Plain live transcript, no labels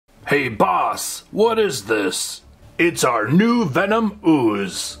Hey boss, what is this? It's our new Venom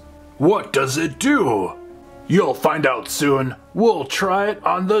ooze. What does it do? You'll find out soon. We'll try it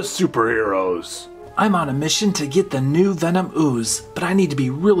on the superheroes. I'm on a mission to get the new Venom ooze, but I need to be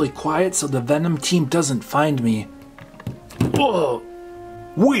really quiet so the Venom team doesn't find me. Whoa!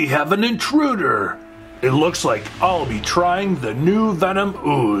 We have an intruder! It looks like I'll be trying the new Venom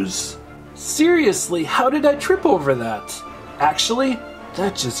ooze. Seriously, how did I trip over that? Actually,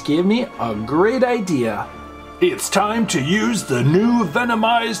 that just gave me a great idea. It's time to use the new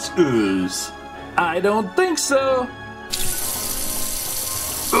Venomized ooze. I don't think so.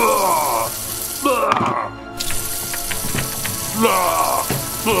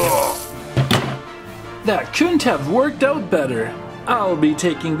 That couldn't have worked out better. I'll be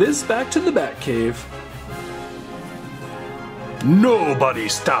taking this back to the Batcave. Nobody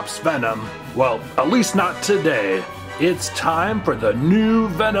stops Venom. Well, at least not today. It's time for the new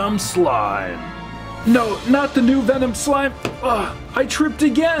Venom slime. No, not the new Venom slime. Ugh, I tripped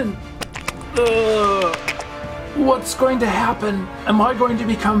again. Ugh. What's going to happen? Am I going to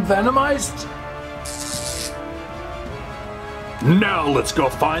become Venomized? Now let's go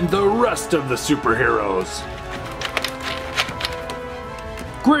find the rest of the superheroes.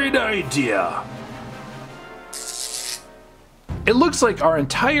 Great idea. It looks like our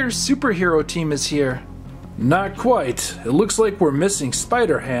entire superhero team is here. Not quite. It looks like we're missing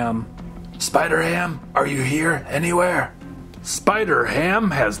Spider-Ham. Spider-Ham, are you here anywhere?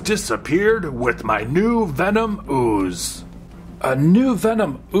 Spider-Ham has disappeared with my new Venom ooze. A new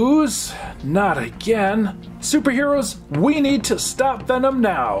Venom ooze? Not again. Superheroes, we need to stop Venom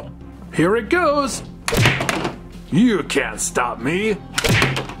now. Here it goes. You can't stop me.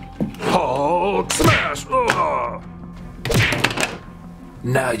 Hulk smash! Ugh.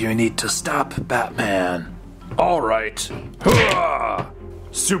 Now you need to stop Batman. All right.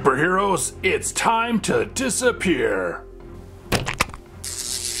 Superheroes, it's time to disappear.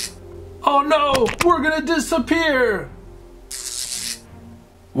 Oh no, we're gonna disappear.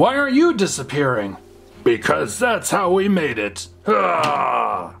 Why aren't you disappearing? Because that's how we made it.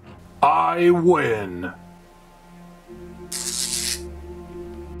 I win.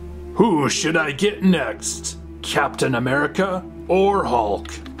 Who should I get next? Captain America or Hulk?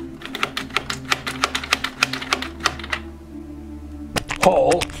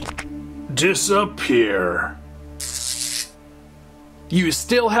 Hulk, disappear. You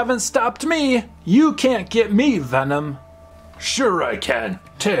still haven't stopped me. You can't get me, Venom. Sure I can.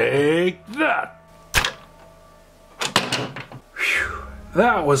 Take that. Whew,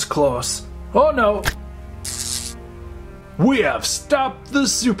 that was close. Oh no. We have stopped the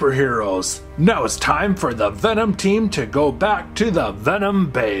superheroes. Now it's time for the Venom team to go back to the Venom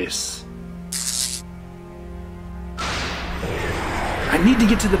base. I need to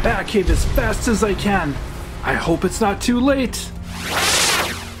get to the Batcave as fast as I can. I hope it's not too late.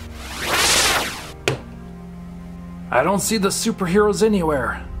 I don't see the superheroes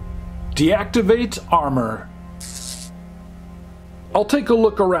anywhere. Deactivate armor. I'll take a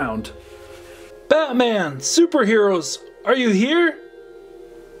look around. Batman, superheroes, are you here?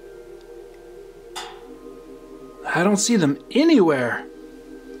 I don't see them anywhere.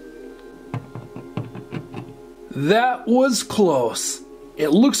 That was close.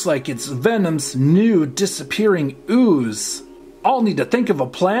 It looks like it's Venom's new disappearing ooze. I'll need to think of a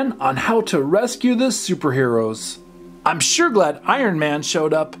plan on how to rescue the superheroes. I'm sure glad Iron Man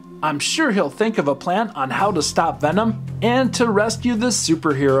showed up. I'm sure he'll think of a plan on how to stop Venom and to rescue the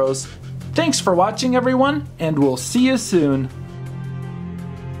superheroes. Thanks for watching, everyone, and we'll see you soon.